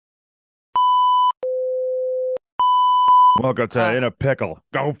Welcome to In a Pickle.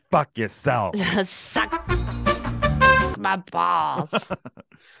 Go fuck yourself. Suck my balls.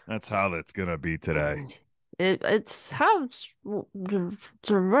 That's how that's gonna be today. It's how it's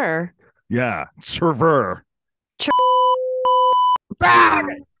rare. Yeah, server. Ch- Fuck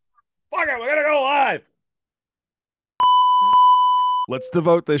it. Fuck it. We're gonna go live. Let's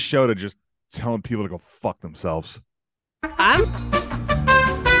devote this show to just telling people to go fuck themselves.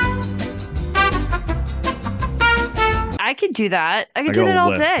 I could do that. I could I do got that a all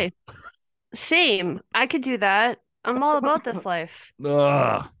list. day. Same. I could do that. I'm all about this life.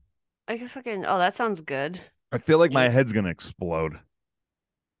 Ugh. I could fucking. Oh, that sounds good. I feel like my Yeah. head's gonna explode.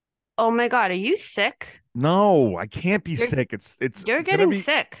 Oh my God, are you sick? No, I can't be You're sick. It's you're gonna getting be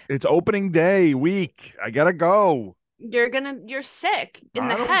sick. it's opening day week. I gotta go. You're sick in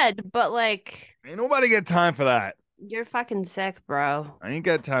the I don't head, but like ain't nobody got time for that. you're fucking sick, bro. I ain't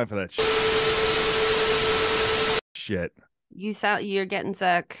got time for that shit. You're getting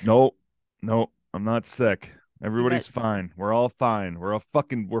sick. No, no, I'm not sick. You Everybody's get fine. We're all fine. We're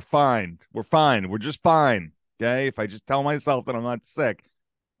fine. We're fine. We're just fine. Okay. If I just tell myself that I'm not sick,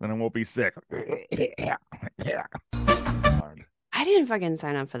 then I won't be sick. I didn't fucking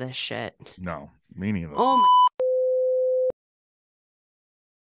sign up for this shit. No, me neither. Oh my